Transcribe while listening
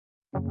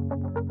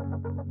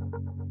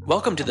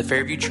Welcome to the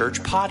Fairview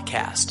Church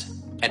podcast.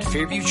 At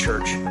Fairview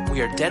Church,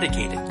 we are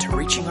dedicated to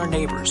reaching our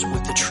neighbors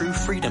with the true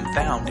freedom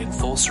found in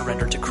full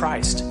surrender to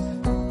Christ.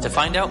 To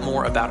find out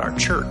more about our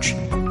church,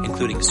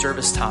 including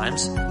service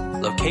times,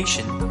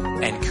 location,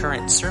 and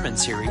current sermon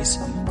series,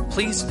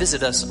 please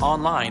visit us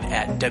online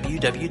at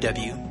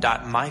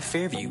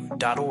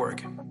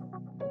www.myfairview.org.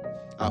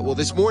 Well,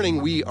 this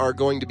morning we are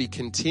going to be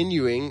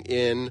continuing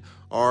in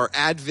our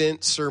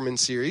Advent sermon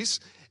series,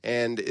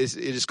 and it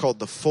is called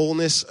The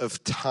Fullness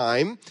of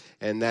Time,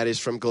 and that is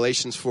from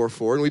Galatians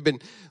 4:4. And we've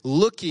been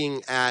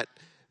looking at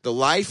the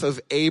life of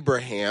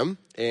Abraham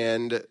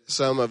and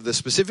some of the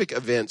specific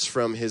events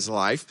from his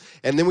life.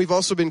 And then we've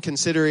also been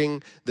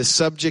considering the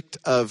subject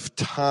of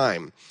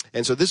time.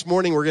 And so this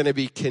morning we're going to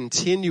be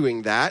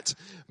continuing that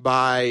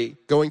by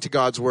going to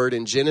God's Word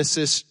in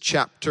Genesis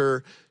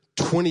chapter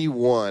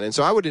 21. And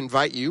so I would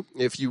invite you,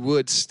 if you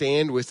would,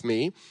 stand with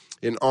me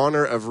in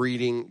honor of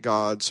reading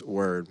God's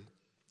Word.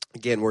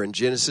 Again, we're in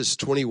Genesis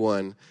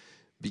 21,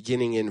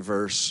 beginning in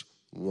verse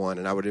 1.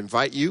 And I would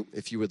invite you,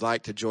 if you would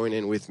like, to join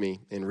in with me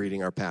in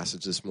reading our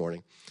passage this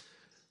morning.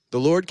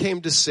 The Lord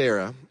came to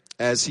Sarah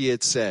as he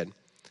had said,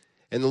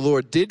 and the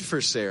Lord did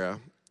for Sarah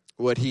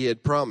what he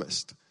had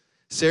promised.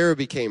 Sarah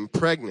became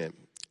pregnant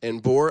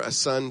and bore a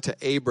son to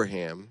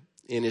Abraham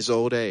in his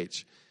old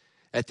age.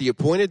 At the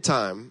appointed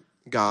time,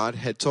 God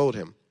had told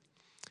him.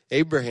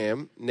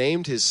 Abraham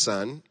named his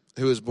son,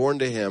 who was born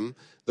to him,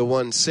 the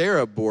one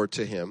Sarah bore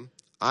to him,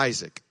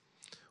 Isaac.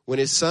 When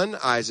his son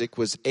Isaac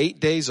was 8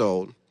 days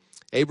old,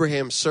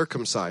 Abraham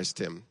circumcised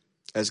him,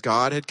 as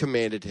God had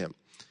commanded him.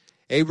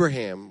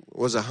 Abraham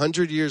was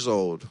 100 years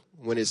old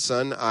when his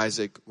son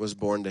Isaac was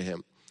born to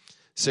him.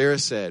 Sarah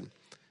said,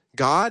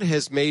 God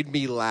has made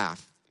me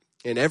laugh,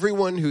 and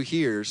everyone who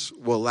hears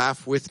will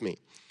laugh with me.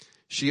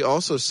 She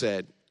also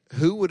said,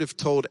 who would have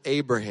told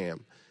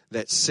Abraham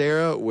that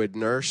Sarah would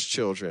nurse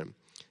children?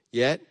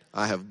 Yet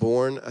I have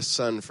borne a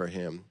son for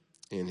him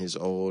in his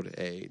old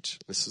age.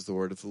 This is the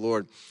word of the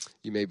Lord.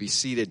 You may be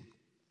seated.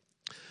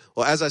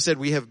 Well, as I said,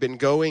 we have been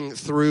going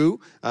through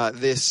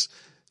this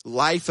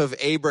life of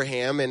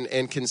Abraham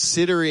and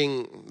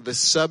considering the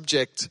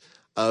subject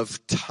of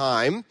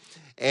time.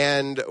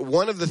 And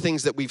one of the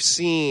things that we've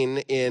seen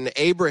in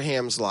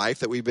Abraham's life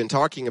that we've been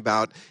talking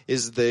about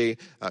is the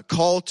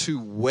call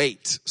to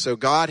wait. So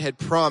God had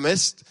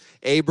promised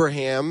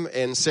Abraham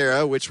and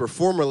Sarah, which were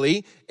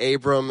formerly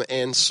Abram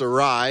and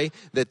Sarai,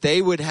 that they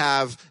would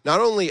have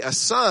not only a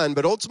son,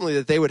 but ultimately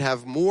that they would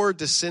have more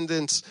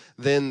descendants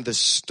than the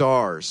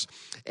stars.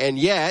 And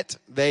yet,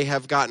 they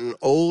have gotten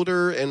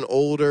older and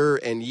older,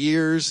 and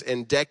years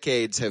and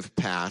decades have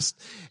passed,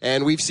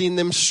 and we've seen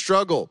them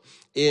struggle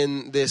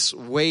in this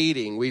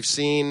waiting. We've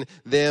seen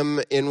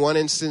them, in one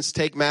instance,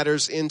 take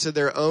matters into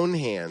their own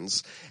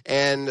hands.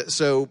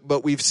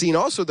 But we've seen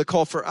also the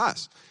call for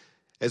us,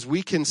 as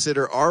we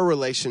consider our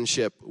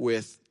relationship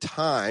with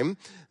time,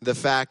 the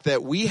fact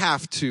that we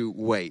have to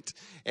wait.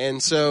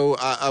 And so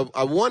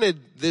I wanted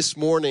this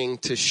morning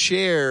to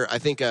share, I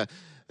think, an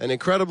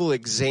incredible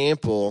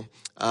example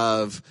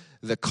of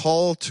the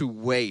call to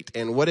wait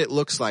and what it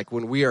looks like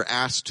when we are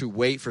asked to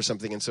wait for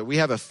something. And so we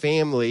have a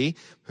family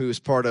who's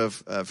part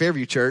of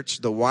Fairview Church,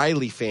 the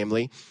Wiley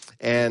family,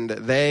 and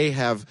they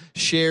have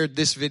shared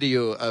this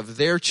video of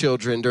their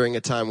children during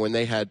a time when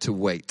they had to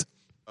wait.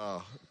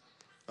 Oh,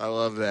 I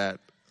love that.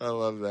 I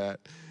love that.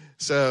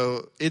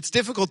 So it's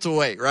difficult to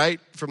wait, right?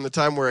 From the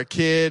time we're a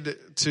kid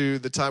to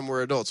the time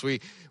we're adults.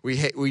 We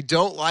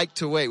don't like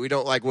to wait. We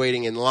don't like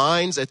waiting in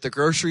lines at the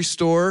grocery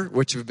store,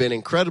 which have been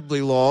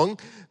incredibly long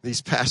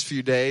these past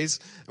few days.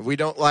 We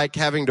don't like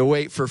having to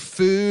wait for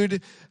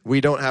food. We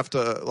don't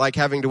like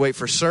having to wait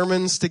for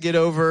sermons to get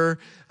over.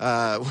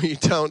 We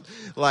don't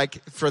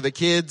like, for the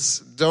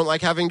kids, don't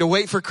like having to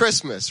wait for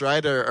Christmas,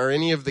 right? Are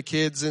any of the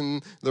kids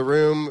in the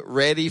room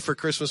ready for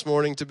Christmas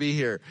morning to be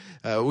here?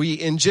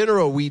 In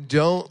general, we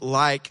don't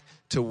like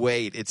to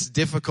wait. It's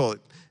difficult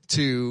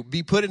to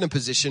be put in a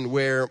position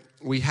where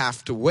we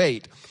have to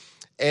wait.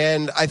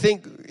 And I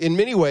think in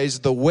many ways,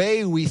 the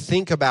way we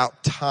think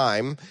about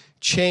time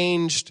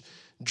changed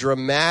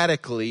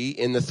dramatically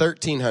in the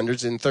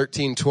 1300s, in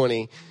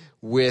 1320,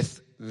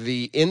 with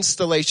the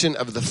installation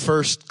of the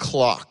first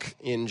clock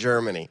in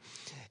Germany.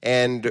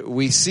 And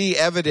we see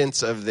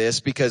evidence of this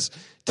because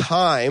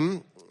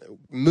time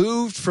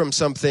moved from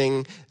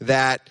something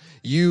that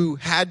you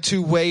had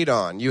to wait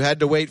on. You had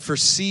to wait for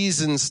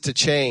seasons to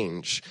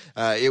change.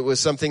 It was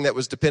something that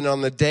was dependent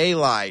on the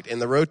daylight and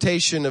the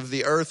rotation of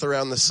the earth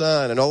around the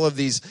sun and all of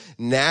these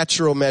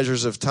natural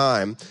measures of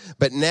time.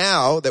 But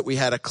now that we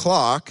had a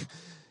clock,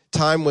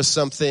 time was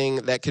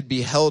something that could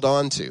be held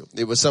on to.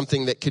 It was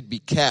something that could be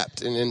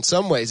kept. And in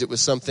some ways, it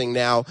was something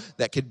now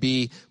that could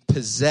be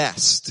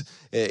possessed.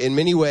 In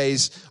many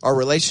ways, our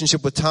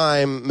relationship with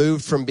time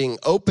moved from being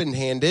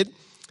open-handed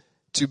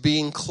to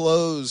being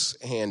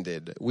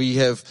close-handed. We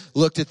have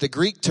looked at the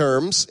Greek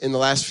terms in the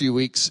last few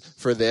weeks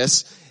for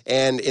this.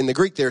 And in the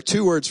Greek, there are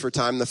two words for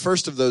time. The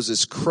first of those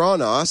is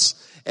chronos,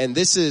 And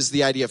this is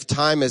the idea of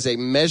time as a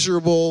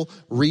measurable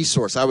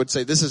resource. I would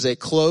say this is a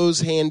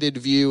close-handed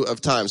view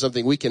of time,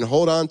 something we can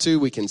hold on to,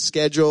 we can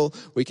schedule,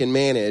 we can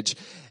manage.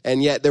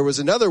 And yet there was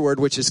another word,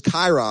 which is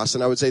kairos,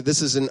 and I would say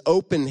this is an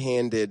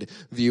open-handed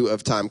view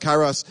of time.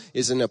 Kairos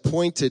is an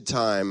appointed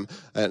time,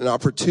 an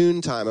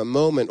opportune time, a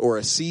moment or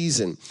a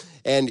season.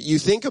 And you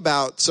think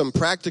about some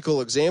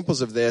practical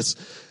examples of this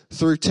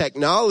through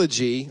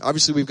technology.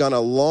 Obviously, we've gone a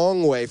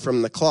long way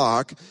from the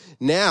clock.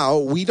 Now,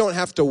 we don't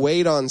have to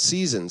wait on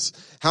seasons.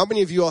 How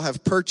many of you all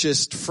have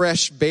purchased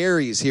fresh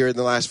berries here in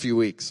the last few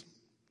weeks?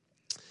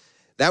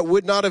 That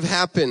would not have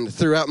happened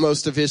throughout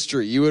most of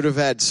history. You would have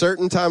had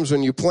certain times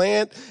when you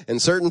plant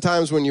and certain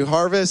times when you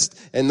harvest,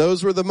 and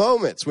those were the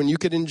moments when you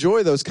could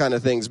enjoy those kind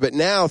of things. But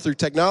now, through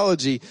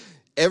technology,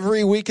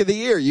 every week of the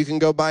year, you can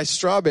go buy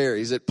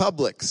strawberries at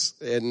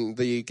Publix and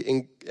the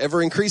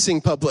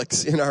ever-increasing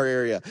Publix in our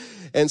area.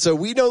 And so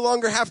we no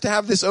longer have to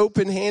have this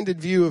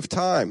open-handed view of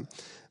time,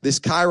 this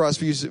kairos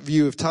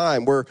view of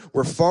time.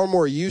 We're far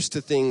more used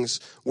to things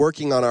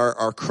working on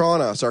our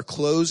chronos, our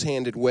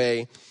close-handed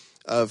way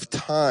of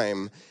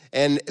time.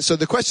 And so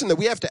the question that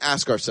we have to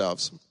ask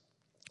ourselves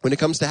when it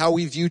comes to how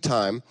we view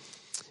time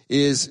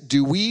is,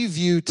 do we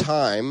view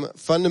time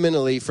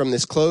fundamentally from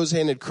this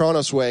close-handed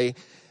chronos way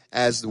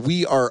as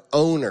we are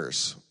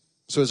owners?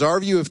 So is our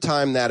view of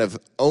time that of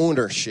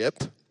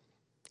ownership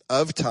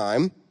of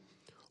time,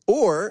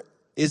 or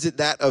is it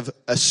that of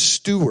a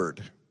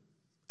steward,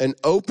 an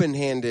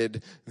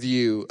open-handed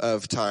view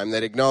of time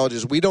that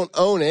acknowledges we don't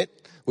own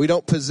it, we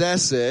don't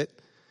possess it,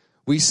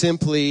 we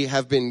simply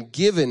have been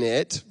given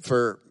it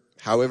for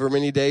however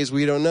many days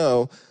we don't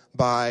know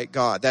by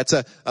God? That's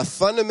a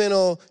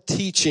fundamental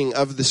teaching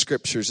of the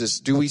scriptures, is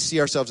do we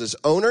see ourselves as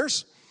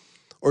owners,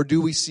 or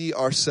do we see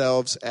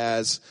ourselves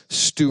as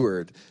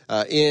steward?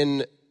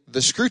 In the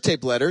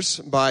Screwtape Letters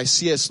by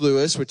C.S.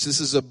 Lewis, which this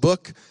is a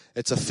book,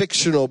 it's a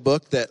fictional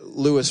book that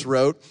Lewis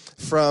wrote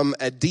from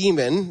a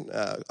demon,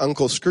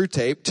 Uncle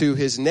Screwtape, to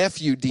his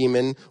nephew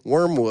demon,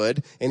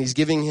 Wormwood, and he's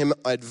giving him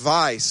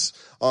advice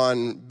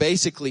on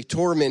basically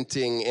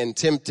tormenting and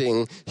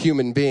tempting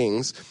human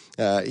beings.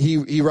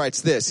 He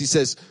writes this. He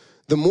says,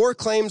 "The more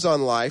claims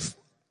on life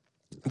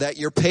that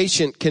your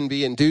patient can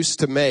be induced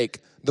to make,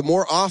 the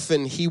more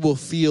often he will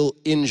feel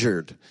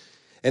injured,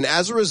 and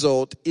as a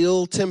result,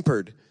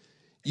 ill-tempered.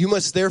 You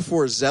must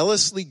therefore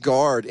zealously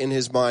guard in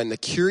his mind the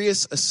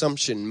curious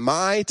assumption,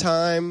 my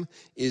time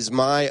is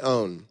my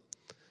own.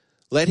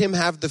 Let him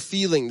have the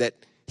feeling that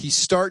he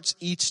starts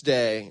each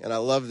day," and I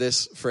love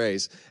this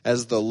phrase,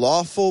 "as the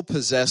lawful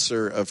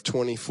possessor of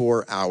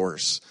 24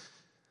 hours.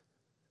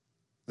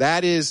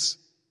 That is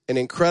an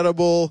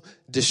incredible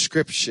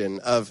description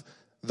of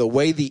the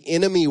way the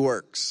enemy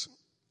works.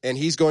 And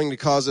he's going to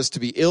cause us to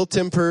be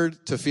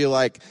ill-tempered, to feel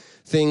like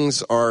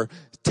things are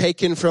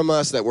taken from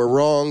us, that we're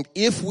wronged,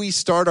 if we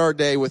start our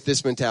day with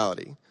this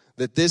mentality,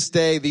 that this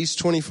day, these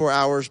 24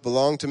 hours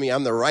belong to me.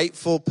 I'm the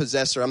rightful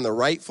possessor. I'm the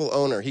rightful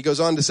owner. He goes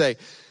on to say,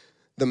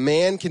 the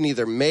man can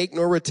neither make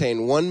nor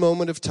retain one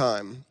moment of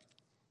time.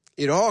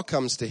 It all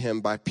comes to him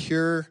by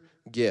pure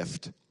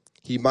gift.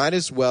 He might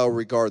as well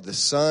regard the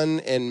sun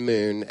and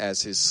moon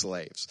as his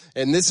slaves.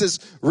 And this is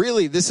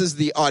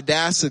the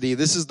audacity,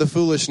 this is the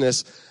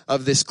foolishness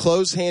of this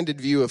close-handed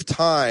view of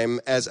time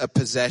as a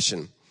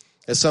possession,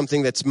 as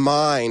something that's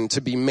mine to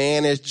be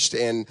managed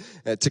and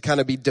to kind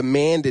of be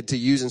demanded to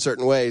use in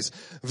certain ways,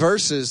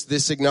 versus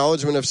this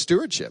acknowledgement of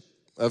stewardship,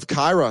 of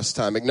kairos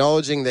time,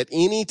 acknowledging that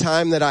any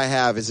time that I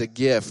have is a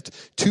gift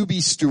to be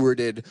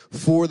stewarded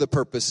for the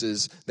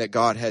purposes that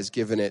God has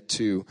given it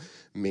to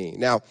me.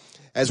 Now,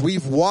 as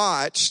we've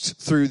watched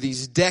through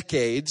these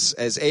decades,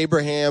 as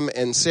Abraham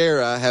and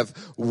Sarah have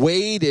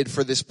waited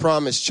for this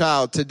promised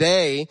child,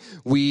 today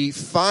we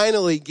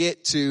finally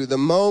get to the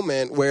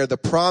moment where the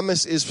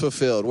promise is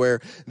fulfilled,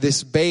 where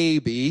this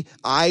baby,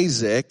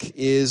 Isaac,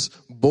 is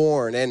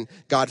born. And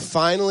God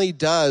finally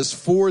does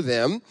for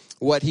them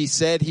what he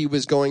said he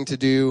was going to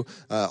do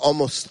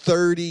almost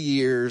 30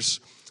 years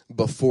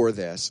before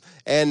this.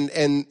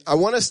 And I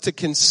want us to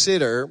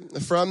consider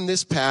from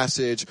this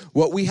passage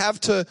what we have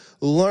to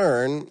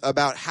learn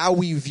about how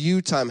we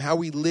view time, how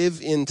we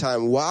live in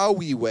time while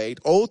we wait,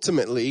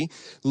 ultimately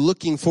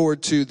looking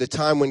forward to the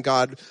time when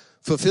God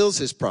fulfills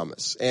his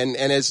promise. And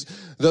as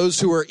those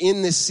who are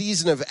in this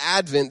season of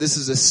Advent, this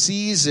is a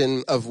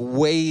season of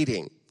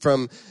waiting.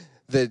 From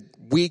the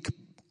week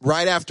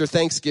right after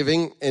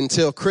Thanksgiving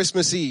until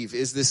Christmas Eve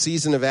is the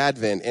season of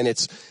Advent, and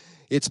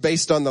it's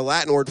based on the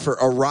Latin word for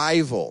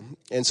arrival.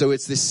 And so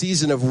it's this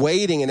season of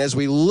waiting. And as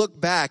we look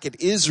back at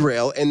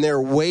Israel and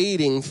they're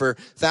waiting for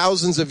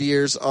thousands of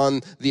years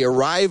on the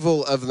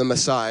arrival of the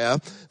Messiah,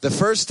 the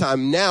first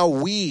time, now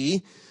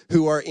we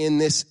who are in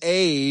this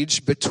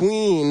age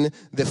between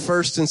the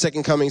first and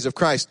second comings of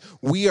Christ,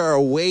 we are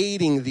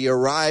awaiting the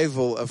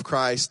arrival of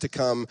Christ to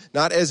come,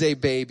 not as a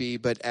baby,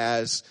 but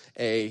as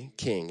a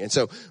king. And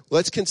so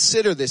let's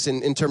consider this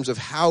in terms of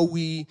how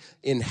we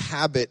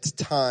inhabit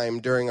time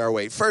during our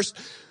wait. First,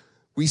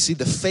 we see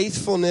the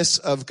faithfulness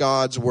of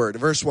God's word.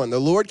 Verse 1, the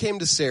Lord came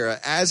to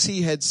Sarah as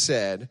he had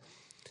said,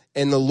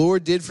 And the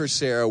Lord did for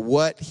Sarah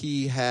what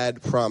he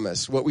had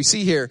promised. What we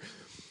see here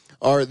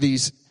are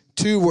these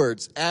two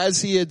words,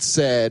 as he had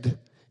said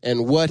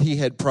and what he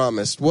had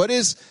promised. What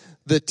is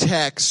the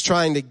text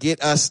trying to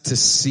get us to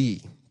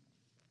see?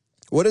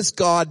 What does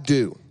God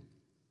do?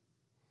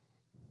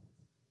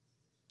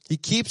 He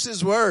keeps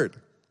his word,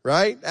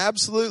 right?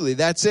 Absolutely.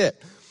 That's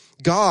it.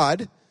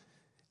 God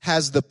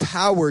has the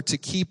power to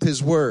keep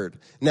his word.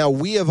 Now,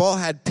 we have all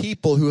had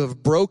people who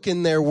have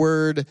broken their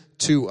word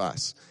to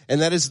us.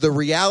 And that is the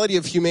reality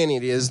of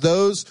humanity, is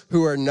those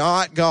who are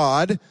not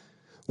God,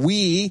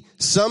 we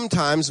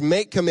sometimes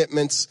make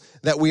commitments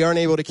that we aren't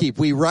able to keep.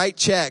 We write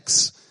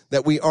checks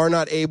that we are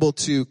not able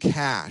to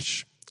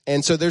cash.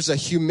 And so there's a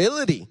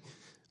humility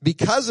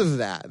because of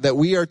that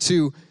we are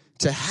to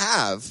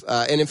have.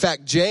 And in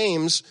fact,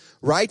 James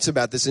writes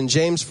about this in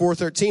James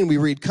 4:13. We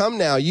read, "Come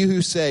now, you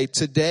who say,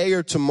 today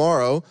or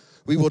tomorrow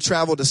we will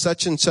travel to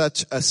such and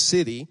such a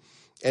city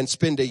and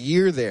spend a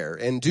year there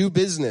and do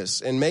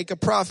business and make a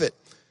profit.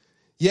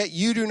 Yet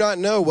you do not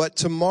know what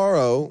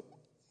tomorrow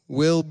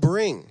will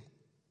bring,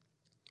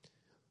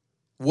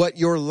 what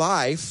your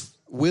life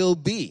will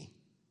be.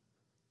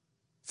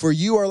 For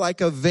you are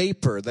like a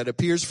vapor that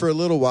appears for a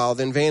little while,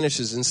 then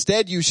vanishes.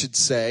 Instead, you should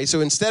say,"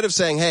 so instead of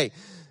saying, hey,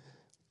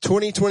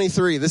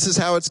 2023, this is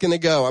how it's going to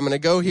go. I'm going to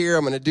go here.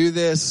 I'm going to do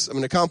this. I'm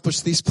going to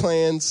accomplish these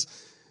plans.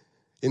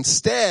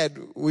 Instead,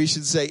 we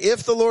should say,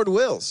 if the Lord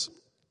wills,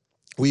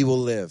 we will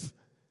live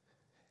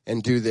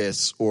and do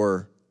this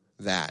or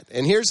that.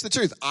 And here's the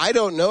truth. I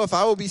don't know if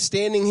I will be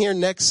standing here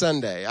next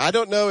Sunday. I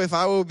don't know if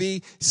I will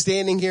be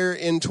standing here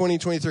in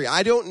 2023.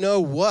 I don't know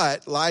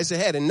what lies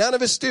ahead. And none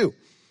of us do.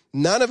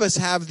 None of us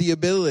have the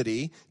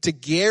ability to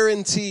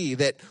guarantee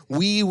that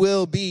we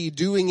will be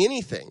doing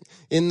anything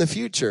in the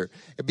future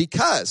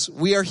because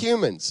we are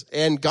humans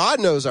and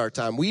God knows our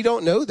time. We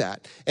don't know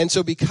that. And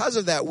so because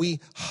of that, we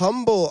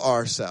humble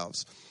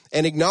ourselves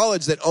and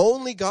acknowledge that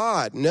only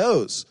God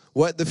knows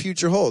what the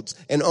future holds,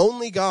 and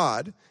only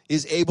God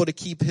is able to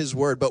keep his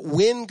word. But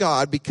when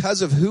God,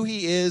 because of who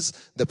he is,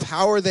 the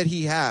power that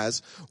he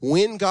has,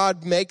 when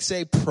God makes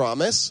a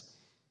promise,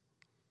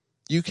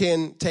 you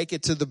can take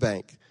it to the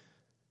bank.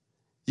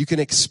 You can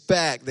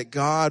expect that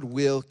God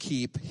will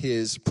keep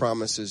his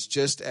promises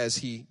just as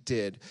he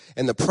did.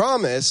 And the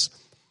promise,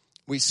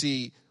 we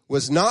see,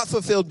 was not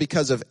fulfilled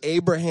because of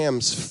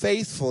Abraham's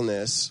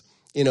faithfulness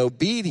in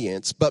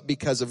obedience, but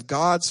because of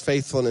God's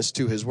faithfulness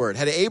to his word.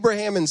 Had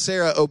Abraham and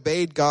Sarah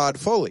obeyed God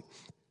fully?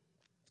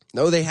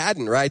 No, they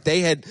hadn't, right?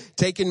 They had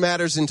taken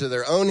matters into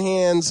their own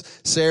hands.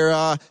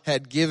 Sarah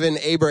had given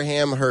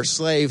Abraham her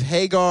slave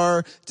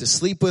Hagar to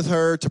sleep with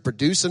her, to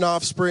produce an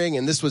offspring,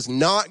 and this was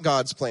not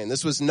God's plan.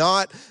 This was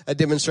not a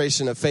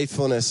demonstration of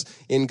faithfulness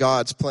in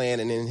God's plan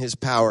and in his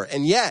power.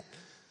 And yet,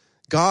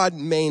 God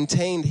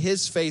maintained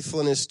his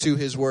faithfulness to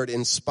his word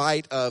in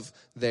spite of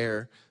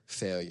their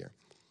failure.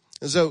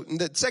 And so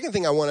the second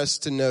thing I want us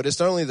to notice,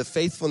 not only the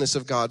faithfulness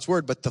of God's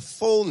word, but the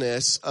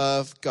fullness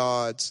of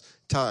God's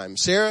time.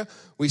 Sarah,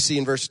 we see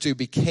in verse 2,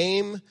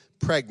 became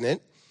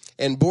pregnant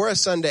and bore a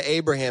son to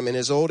Abraham in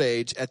his old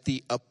age at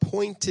the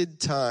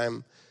appointed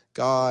time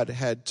God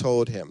had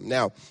told him.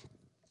 Now,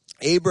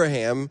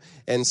 Abraham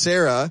and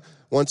Sarah,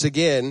 once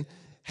again,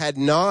 had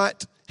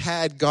not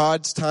had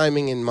God's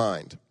timing in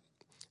mind.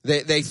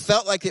 They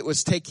felt like it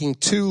was taking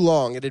too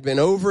long. It had been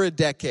over a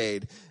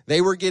decade.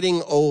 They were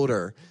getting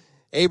older.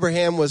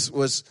 Abraham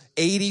was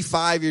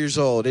 85 years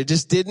old. It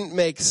just didn't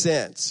make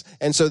sense.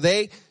 And so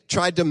they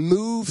tried to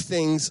move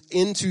things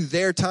into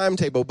their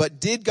timetable.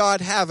 But did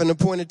God have an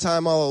appointed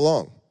time all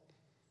along?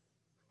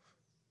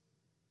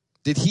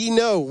 Did he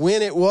know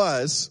when it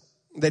was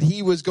that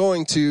he was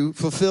going to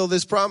fulfill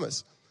this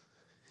promise?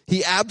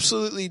 He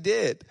absolutely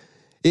did.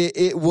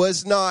 It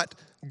was not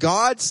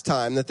God's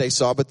time that they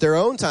saw, but their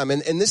own time.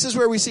 And this is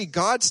where we see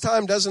God's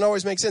time doesn't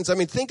always make sense. I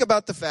mean, think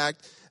about the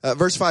fact,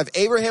 verse 5,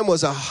 Abraham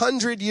was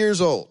 100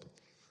 years old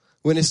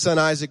when his son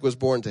Isaac was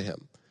born to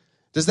him.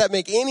 Does that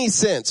make any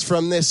sense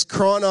from this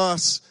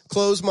chronos,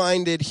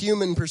 close-minded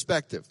human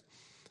perspective?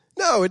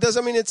 No, it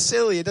doesn't. I mean, it's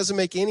silly. It doesn't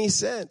make any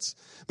sense.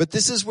 But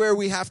this is where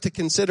we have to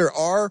consider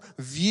our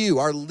view,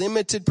 our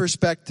limited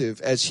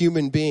perspective as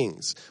human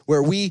beings,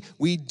 where we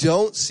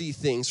don't see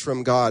things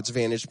from God's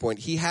vantage point.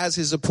 He has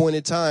his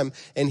appointed time,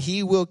 and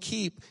he will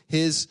keep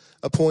his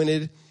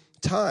appointed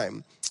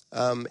time.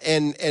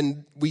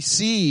 And we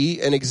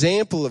see an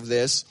example of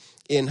this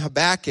in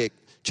Habakkuk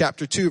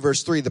chapter 2,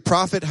 verse 3. The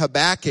prophet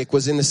Habakkuk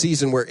was in a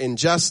season where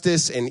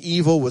injustice and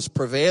evil was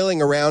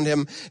prevailing around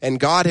him, and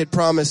God had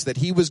promised that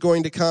he was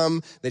going to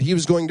come, that he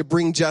was going to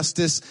bring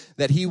justice,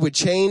 that he would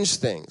change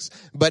things.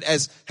 But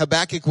as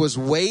Habakkuk was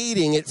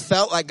waiting, it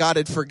felt like God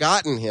had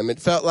forgotten him. It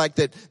felt like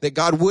that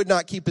God would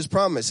not keep his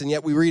promise. And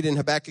yet we read in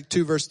Habakkuk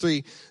 2, verse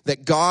 3,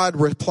 that God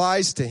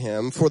replies to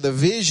him, "For the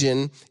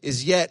vision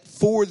is yet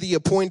for the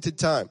appointed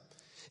time.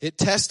 It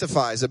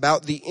testifies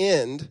about the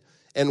end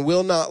and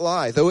will not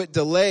lie. Though it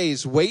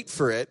delays, wait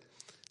for it,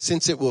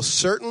 since it will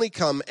certainly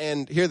come,"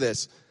 and hear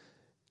this,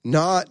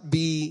 "not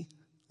be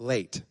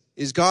late."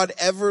 Is God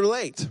ever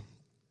late?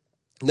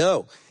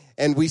 No.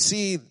 And we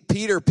see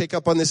Peter pick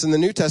up on this in the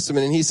New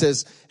Testament, and he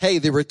says, hey,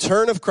 the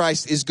return of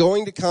Christ is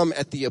going to come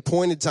at the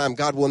appointed time.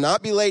 God will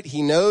not be late.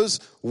 He knows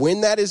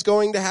when that is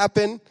going to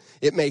happen.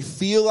 It may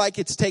feel like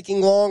it's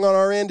taking long on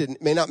our end.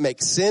 It may not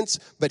make sense,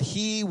 but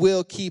he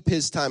will keep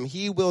his time.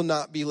 He will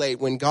not be late.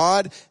 When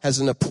God has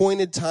an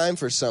appointed time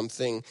for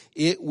something,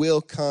 it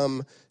will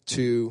come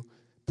to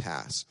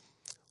pass.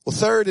 Well,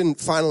 third and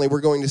finally,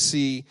 we're going to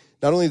see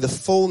not only the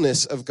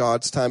fullness of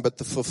God's time, but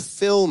the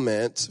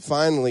fulfillment,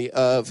 finally,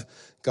 of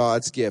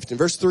God's gift. In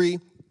verse 3,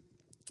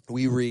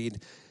 we read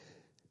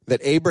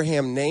that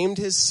Abraham named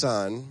his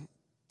son,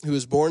 who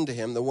was born to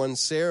him, the one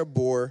Sarah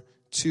bore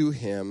to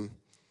him,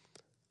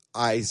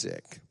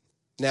 Isaac.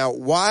 Now,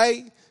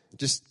 why,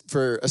 just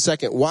for a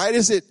second, why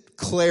does it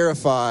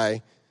clarify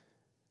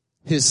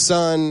his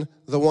son,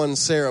 the one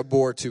Sarah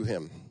bore to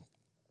him?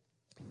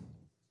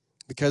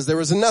 Because there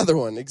was another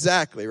one,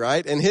 exactly,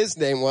 right? And his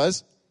name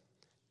was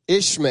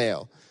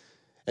Ishmael.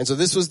 And so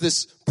this was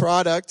this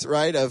product,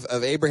 right, of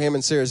Abraham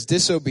and Sarah's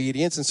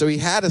disobedience. And so he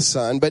had a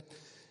son, but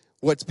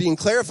what's being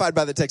clarified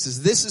by the text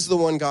is this is the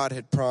one God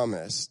had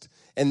promised.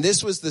 And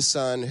this was the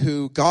son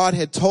who God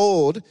had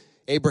told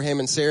Abraham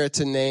and Sarah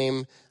to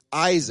name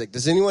Isaac.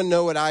 Does anyone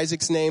know what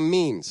Isaac's name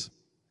means?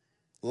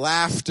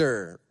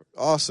 Laughter.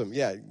 Awesome.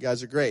 Yeah, you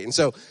guys are great. And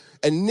so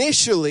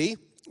initially,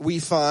 we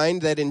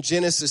find that in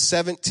Genesis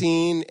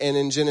 17 and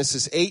in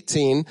Genesis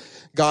 18,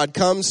 God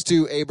comes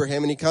to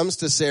Abraham and he comes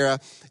to Sarah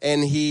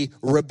and he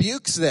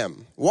rebukes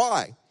them.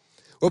 Why?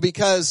 Well,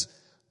 because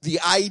the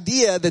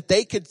idea that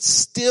they could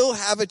still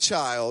have a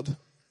child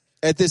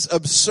at this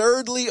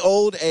absurdly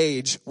old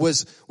age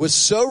was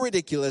so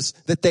ridiculous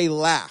that they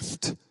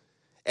laughed.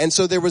 And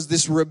so there was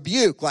this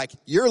rebuke, like,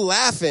 you're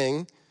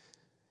laughing,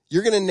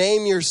 you're going to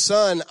name your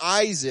son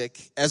Isaac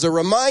as a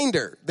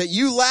reminder that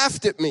you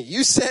laughed at me.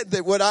 You said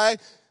that what I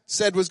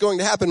said was going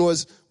to happen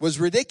was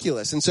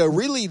ridiculous. And so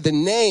really the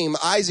name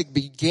Isaac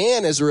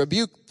began as a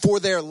rebuke for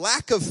their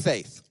lack of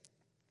faith,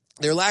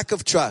 their lack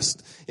of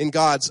trust in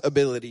God's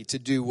ability to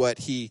do what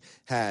he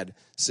had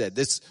said.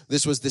 This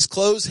was this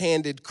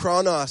close-handed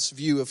chronos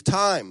view of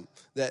time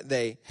that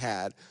they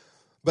had.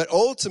 But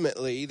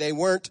ultimately, they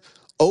weren't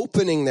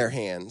opening their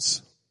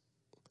hands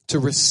to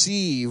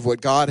receive what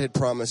God had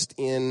promised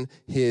in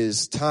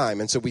his time.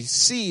 And so we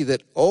see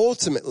that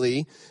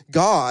ultimately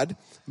God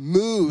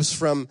moves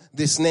from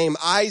this name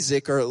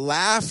Isaac, or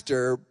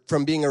laughter,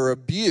 from being a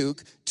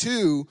rebuke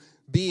to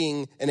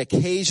being an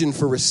occasion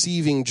for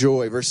receiving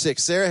joy. Verse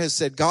 6, Sarah has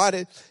said,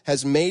 God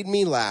has made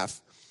me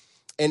laugh,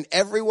 and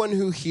everyone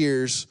who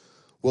hears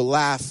will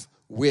laugh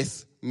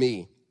with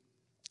me.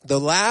 The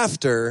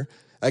laughter,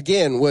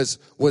 again, was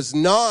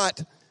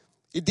not,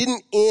 it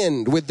didn't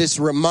end with this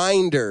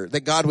reminder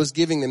that God was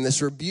giving them,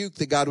 this rebuke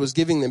that God was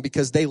giving them,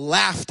 because they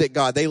laughed at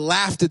God. They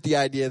laughed at the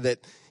idea that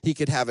he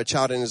could have a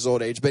child in his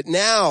old age. But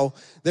now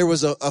there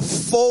was a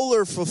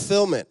fuller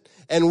fulfillment.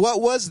 And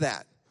what was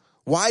that?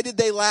 Why did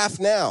they laugh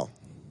now?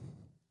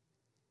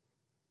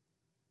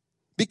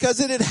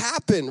 Because it had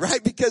happened,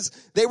 right? Because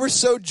they were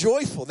so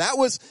joyful.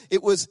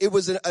 It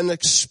was an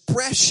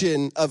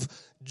expression of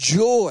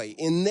joy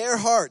in their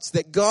hearts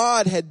that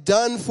God had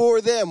done for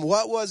them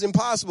what was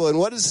impossible. And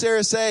what does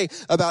Sarah say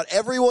about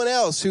everyone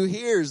else who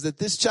hears that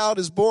this child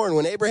is born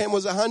when Abraham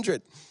was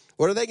 100?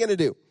 What are they going to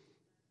do?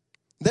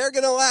 They're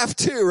going to laugh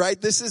too, right?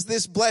 This is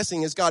this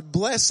blessing as God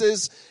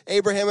blesses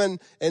Abraham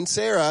and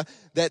Sarah,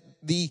 that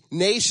the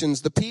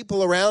nations, the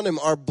people around him,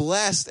 are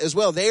blessed as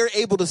well. They are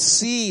able to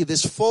see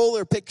this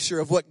fuller picture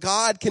of what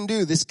God can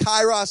do, this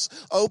kairos,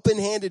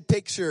 open-handed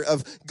picture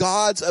of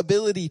God's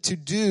ability to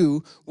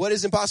do what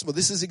is impossible.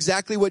 This is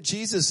exactly what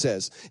Jesus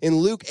says. In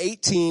Luke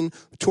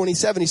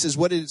 18:27, he says,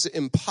 what is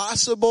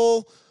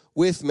impossible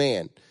with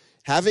man,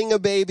 having a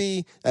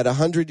baby at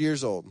 100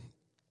 years old,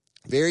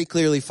 very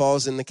clearly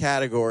falls in the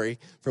category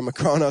from a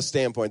chronos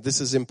standpoint.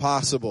 This is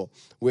impossible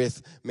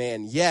with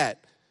man.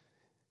 Yet,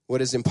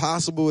 what is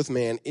impossible with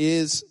man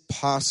is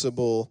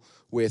possible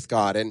with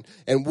God. And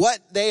what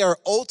they are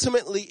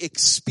ultimately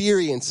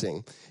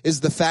experiencing is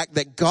the fact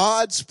that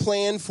God's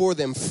plan for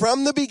them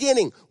from the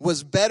beginning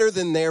was better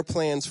than their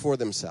plans for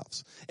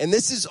themselves. And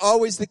this is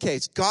always the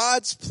case.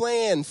 God's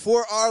plan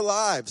for our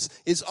lives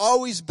is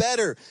always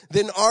better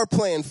than our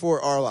plan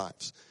for our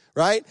lives.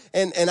 Right?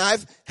 And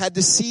I've had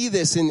to see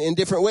this in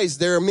different ways.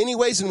 There are many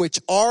ways in which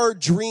our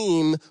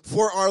dream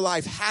for our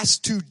life has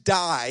to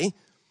die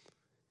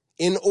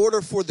in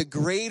order for the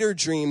greater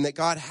dream that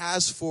God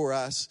has for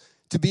us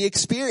to be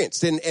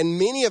experienced. And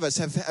many of us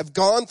have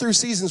gone through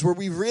seasons where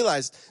we've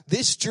realized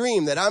this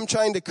dream that I'm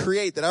trying to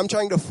create, that I'm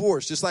trying to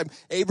force, just like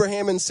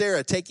Abraham and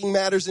Sarah taking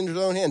matters into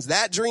their own hands,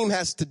 that dream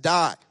has to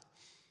die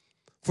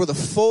for the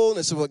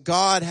fullness of what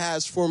God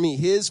has for me,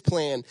 his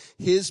plan,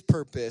 his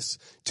purpose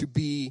to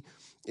be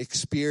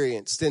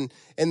experienced. And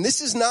this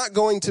is not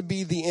going to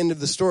be the end of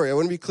the story. I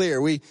want to be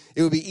clear.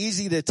 It would be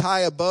easy to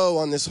tie a bow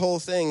on this whole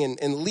thing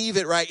and leave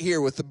it right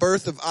here with the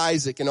birth of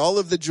Isaac and all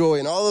of the joy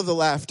and all of the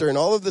laughter and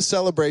all of the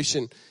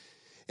celebration.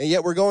 And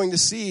yet we're going to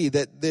see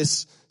that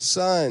this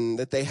son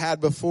that they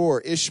had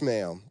before,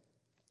 Ishmael,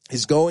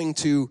 is going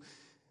to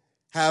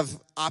have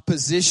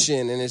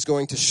opposition and is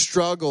going to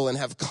struggle and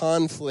have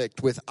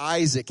conflict with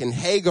Isaac, and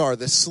Hagar,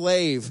 the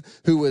slave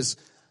who was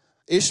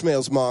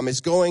Ishmael's mom,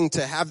 is going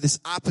to have this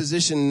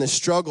opposition and this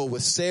struggle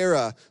with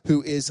Sarah,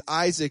 who is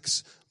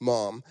Isaac's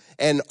mom.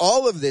 And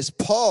all of this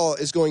Paul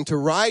is going to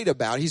write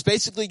about. He's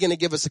basically going to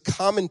give us a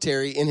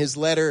commentary in his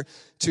letter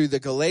to the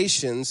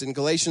Galatians. In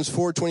Galatians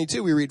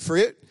 4:22 we read, "For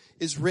it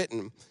is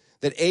written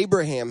that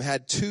Abraham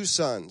had two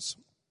sons,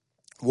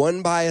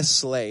 one by a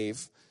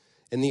slave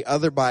and the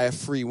other by a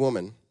free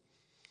woman.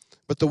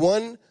 But the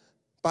one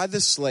by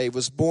the slave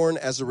was born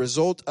as a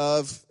result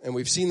of," and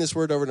we've seen this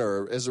word over and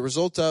over, as a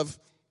result of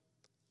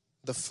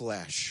the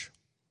flesh.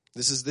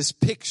 This is this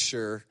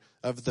picture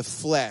of the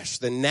flesh,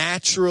 the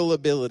natural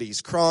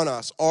abilities,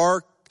 chronos,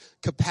 our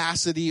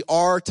capacity,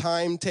 our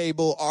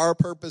timetable, our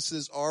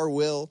purposes, our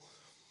will.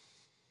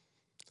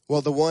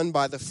 Well, the one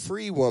by the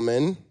free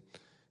woman,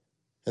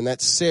 and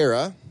that's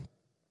Sarah,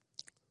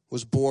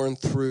 was born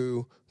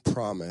through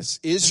promise.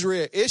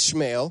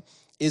 Ishmael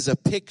is a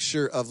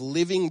picture of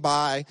living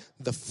by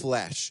the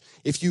flesh.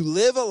 If you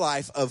live a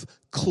life of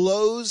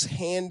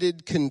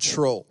close-handed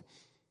control,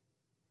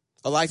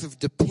 a life of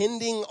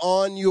depending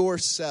on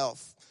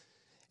yourself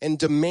and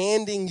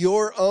demanding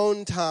your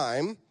own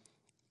time,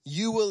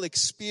 you will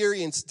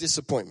experience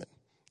disappointment.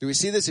 Do we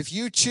see this? If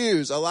you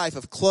choose a life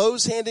of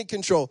close-handed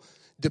control,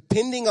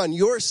 depending on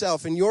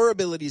yourself and your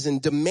abilities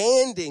and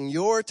demanding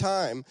your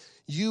time,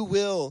 you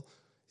will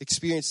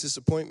experience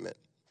disappointment.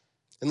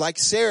 And like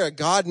Sarah,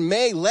 God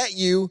may let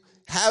you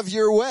have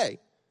your way,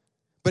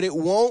 but it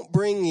won't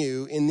bring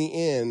you in the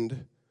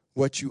end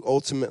what you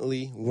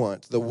ultimately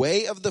want. The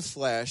way of the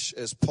flesh,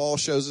 as Paul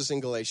shows us in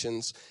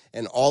Galatians,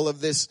 and all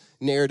of this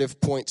narrative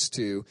points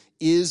to,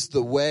 is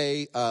the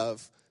way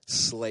of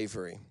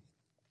slavery.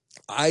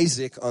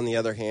 Isaac, on the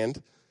other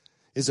hand,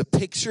 is a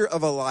picture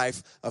of a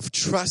life of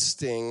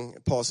trusting,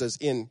 Paul says,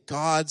 in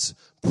God's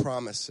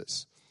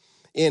promises,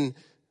 in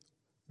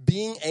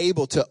being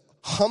able to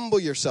humble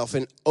yourself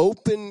and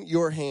open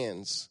your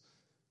hands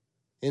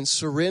and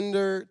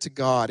surrender to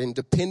God in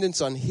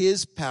dependence on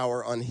His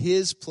power, on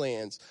His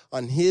plans,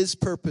 on His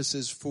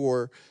purposes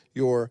for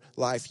your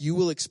life. You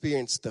will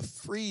experience the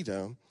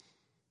freedom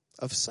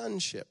of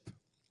sonship.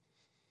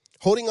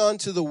 Holding on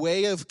to the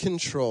way of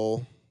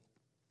control,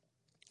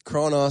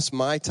 chronos,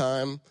 my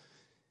time,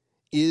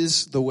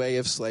 is the way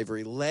of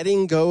slavery.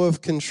 Letting go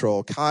of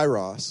control,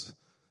 kairos,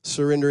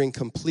 surrendering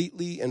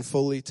completely and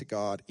fully to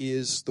God,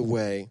 is the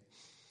way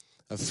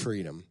of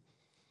freedom.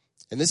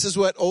 And this is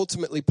what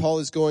ultimately Paul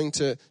is going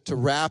to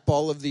wrap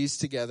all of these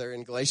together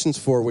in Galatians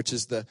 4, which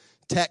is the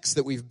text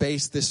that we've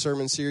based this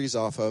sermon series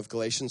off of,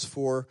 Galatians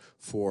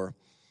 4:4.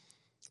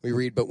 We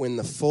read, "But when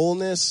the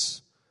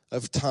fullness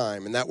of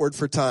time," and that word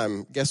for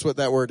time, guess what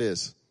that word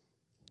is?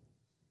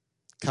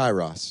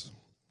 Kairos.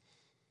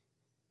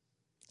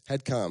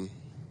 Had come,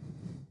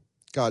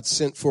 God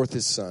sent forth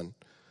His Son,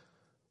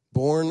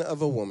 born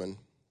of a woman,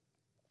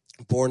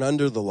 born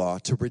under the law,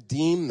 to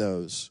redeem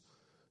those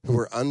who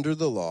were under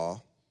the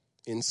law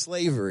in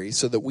slavery,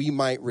 so that we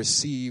might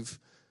receive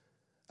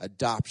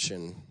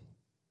adoption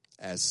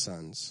as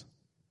sons.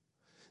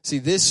 See,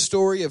 this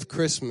story of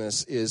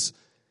Christmas is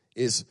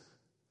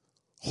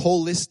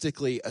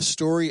holistically a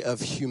story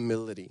of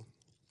humility,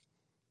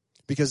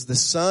 because the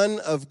Son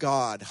of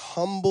God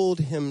humbled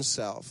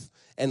Himself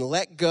and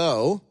let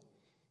go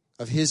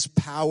of His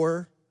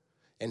power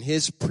and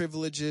His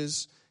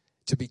privileges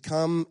to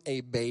become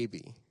a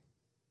baby.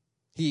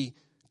 He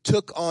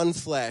took on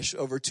flesh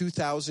over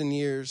 2,000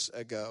 years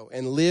ago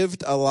and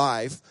lived a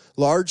life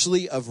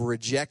largely of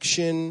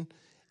rejection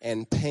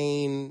and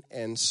pain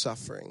and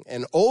suffering.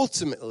 And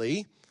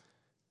ultimately,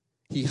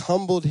 He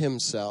humbled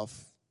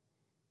Himself,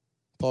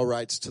 Paul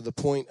writes, to the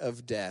point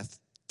of death,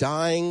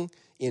 dying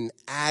in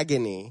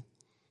agony,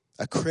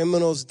 a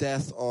criminal's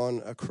death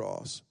on a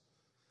cross.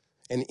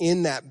 And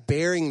in that,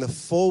 bearing the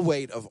full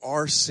weight of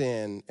our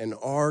sin and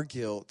our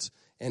guilt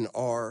and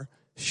our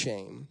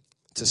shame,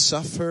 to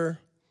suffer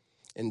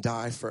and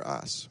die for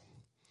us.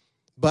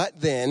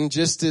 But then,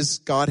 just as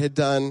God had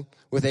done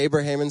with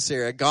Abraham and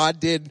Sarah,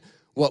 God did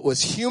what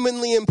was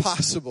humanly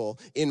impossible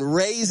in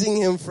raising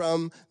Him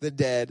from the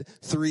dead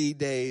 3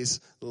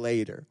 days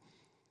later,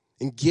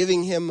 in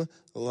giving Him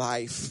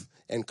life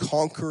and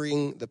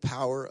conquering the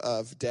power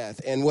of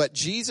death. And what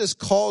Jesus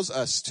calls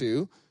us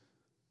to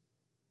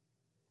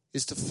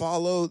is to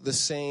follow the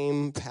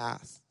same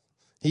path.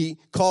 He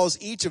calls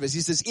each of us.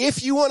 He says,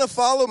 if you want to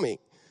follow me,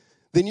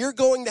 then you're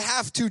going to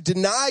have to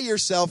deny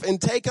yourself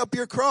and take up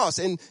your cross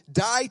and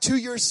die to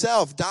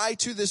yourself, die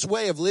to this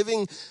way of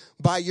living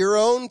by your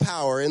own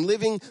power and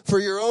living for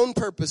your own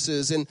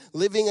purposes and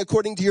living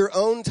according to your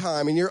own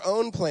time and your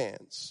own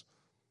plans,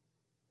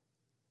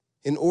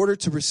 in order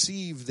to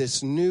receive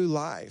this new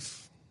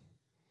life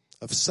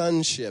of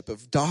sonship,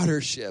 of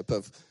daughtership,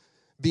 of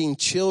being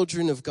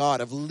children of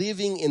God, of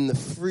living in the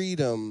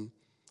freedom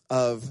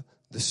of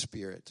the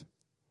Spirit.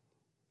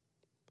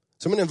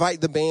 So I'm going to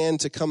invite the band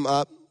to come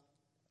up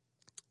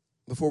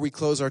before we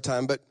close our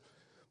time. But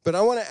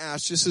I want to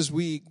ask, just as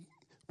we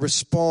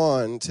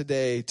respond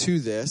today to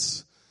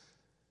this,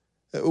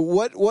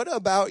 What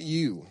about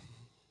you?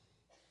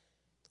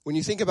 When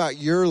you think about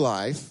your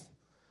life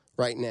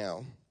right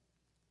now,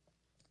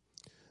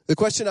 the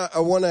question I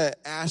want to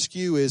ask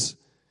you is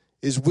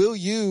will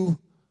you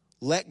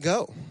let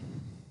go?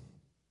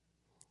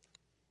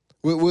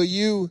 Will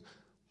you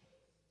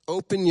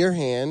open your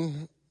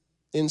hand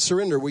in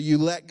surrender? Will you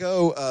let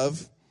go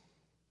of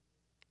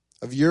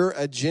your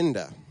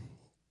agenda?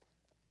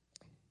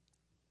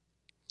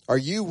 Are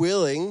you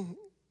willing,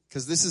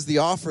 because this is the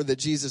offer that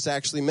Jesus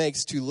actually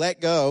makes, to let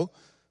go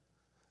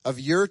of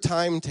your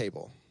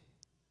timetable?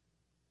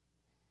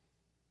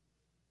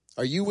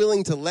 Are you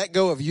willing to let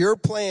go of your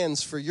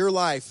plans for your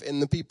life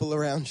and the people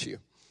around you?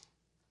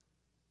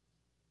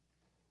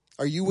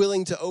 Are you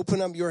willing to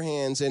open up your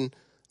hands and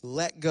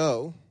let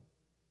go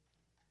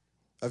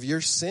of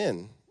your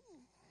sin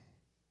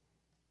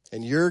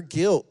and your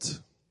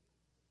guilt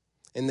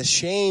and the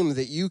shame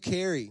that you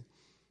carry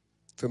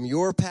from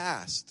your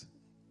past,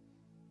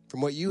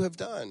 from what you have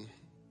done?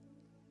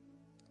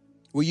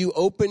 Will you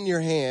open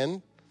your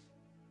hand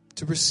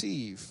to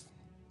receive?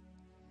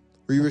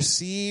 Will you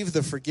receive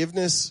the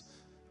forgiveness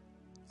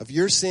of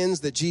your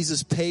sins that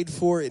Jesus paid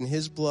for in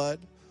his blood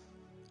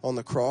on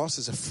the cross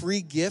as a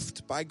free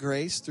gift by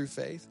grace through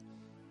faith?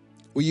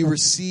 Will you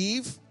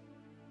receive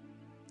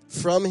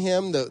from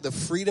him the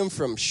freedom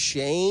from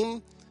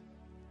shame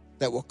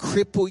that will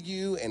cripple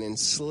you and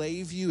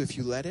enslave you if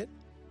you let it?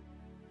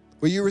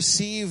 Will you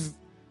receive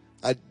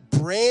a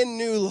brand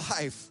new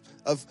life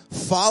of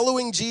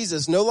following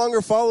Jesus, no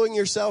longer following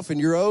yourself and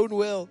your own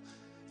will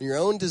and your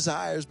own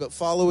desires, but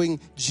following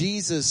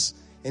Jesus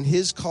and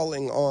his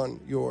calling on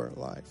your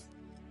life?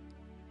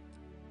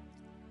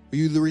 Will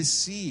you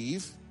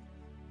receive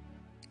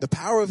the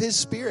power of his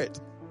Spirit,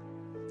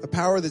 a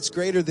power that's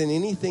greater than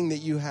anything that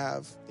you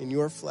have in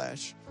your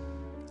flesh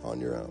on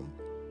your own?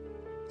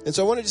 And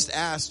so I want to just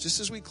ask, just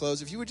as we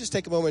close, if you would just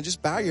take a moment,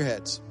 just bow your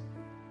heads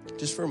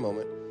just for a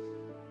moment.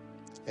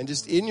 And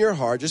just in your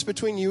heart, just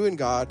between you and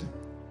God,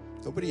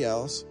 nobody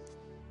else,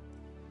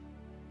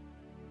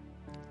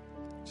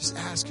 just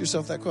ask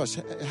yourself that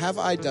question. Have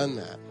I done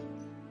that?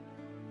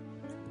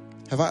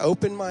 Have I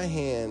opened my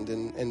hand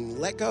and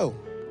let go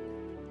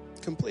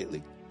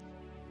completely?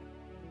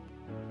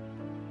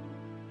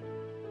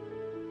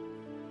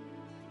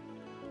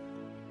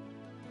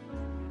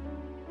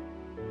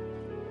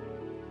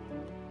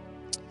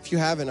 If you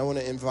haven't, I want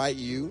to invite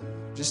you,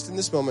 just in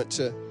this moment,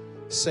 to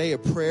say a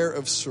prayer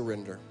of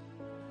surrender.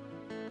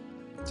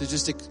 To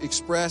just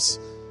express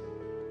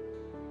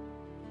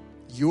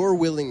your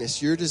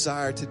willingness, your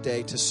desire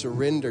today to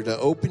surrender, to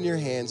open your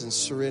hands and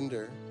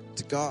surrender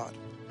to God.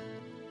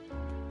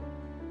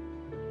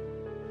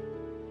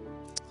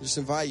 Just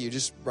invite you,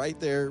 just right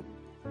there,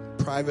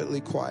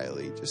 privately,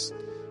 quietly, just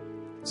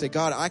say,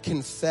 God, I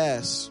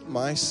confess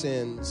my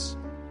sins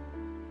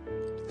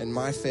and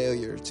my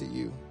failure to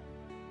you.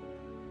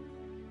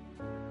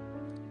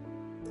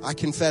 I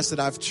confess that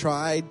I've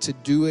tried to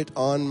do it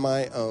on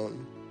my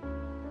own.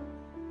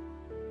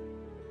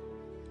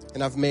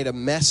 And I've made a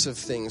mess of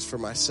things for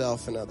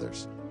myself and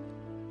others.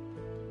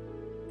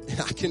 And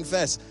I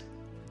confess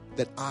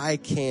that I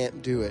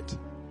can't do it.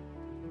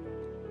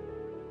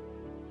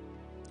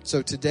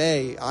 So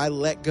today, I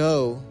let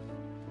go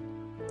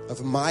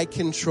of my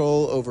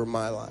control over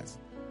my life.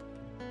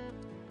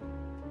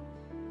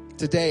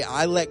 Today,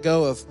 I let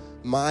go of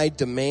my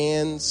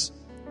demands.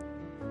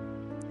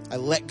 I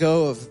let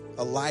go of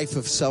a life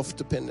of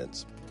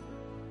self-dependence.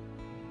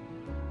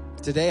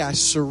 Today, I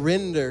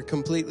surrender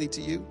completely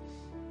to you.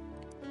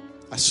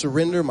 I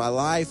surrender my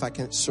life. I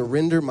can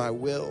surrender my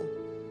will.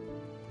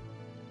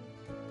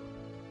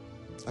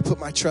 I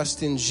put my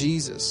trust in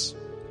Jesus,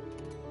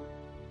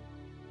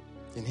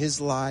 in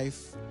his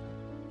life,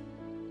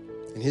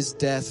 in his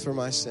death for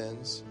my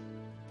sins,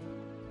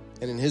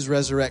 and in his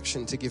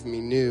resurrection to give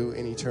me new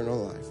and eternal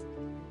life.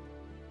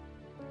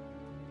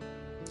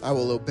 I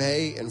will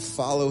obey and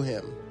follow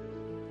him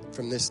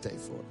from this day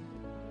forward.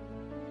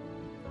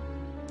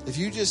 If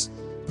you just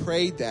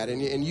prayed that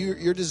and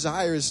your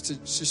desire is to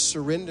just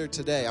surrender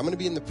today, I'm going to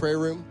be in the prayer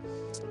room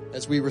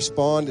as we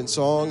respond in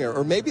song,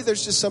 or maybe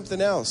there's just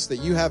something else that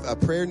you have a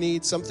prayer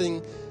need,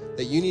 something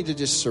that you need to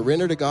just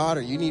surrender to God,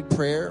 or you need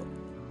prayer.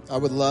 I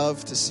would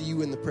love to see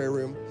you in the prayer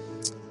room.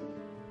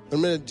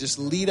 I'm going to just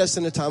lead us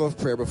in a time of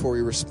prayer before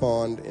we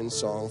respond in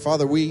song.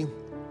 Father, we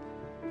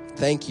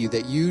thank you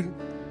that you,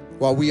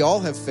 while we all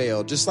have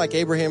failed, just like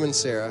Abraham and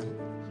Sarah,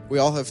 we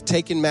all have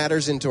taken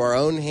matters into our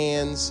own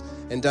hands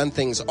and done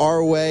things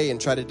our way and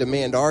try to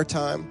demand our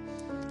time.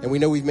 And we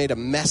know we've made a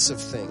mess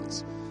of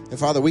things. And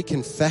Father, we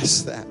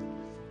confess that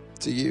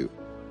to you.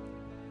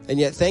 And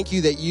yet thank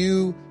you that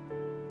you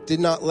did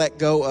not let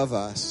go of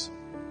us,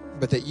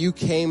 but that you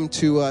came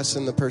to us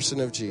in the person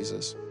of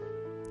Jesus.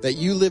 That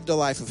you lived a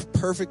life of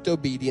perfect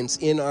obedience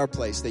in our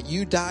place. That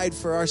you died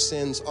for our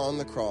sins on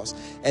the cross.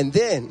 And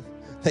then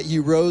that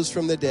you rose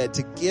from the dead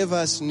to give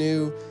us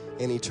new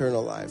and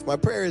eternal life. My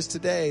prayer is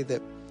today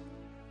that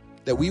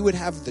we would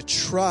have the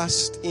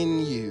trust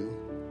in you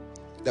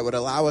that would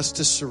allow us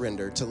to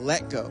surrender, to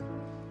let go.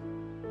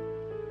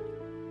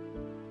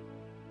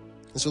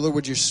 And so, Lord,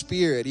 would your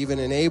Spirit even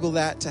enable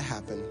that to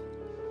happen?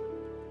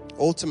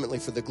 Ultimately,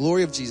 for the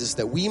glory of Jesus,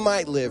 that we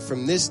might live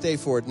from this day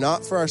forward,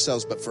 not for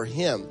ourselves, but for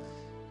him,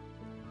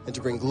 and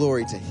to bring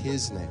glory to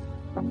his name.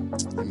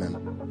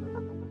 Amen.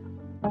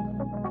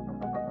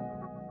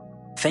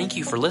 Thank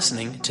you for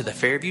listening to the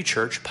Fairview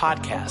Church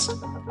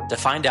podcast. To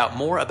find out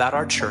more about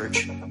our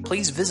church,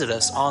 please visit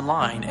us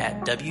online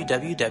at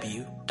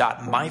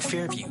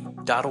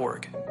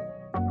www.myfairview.org.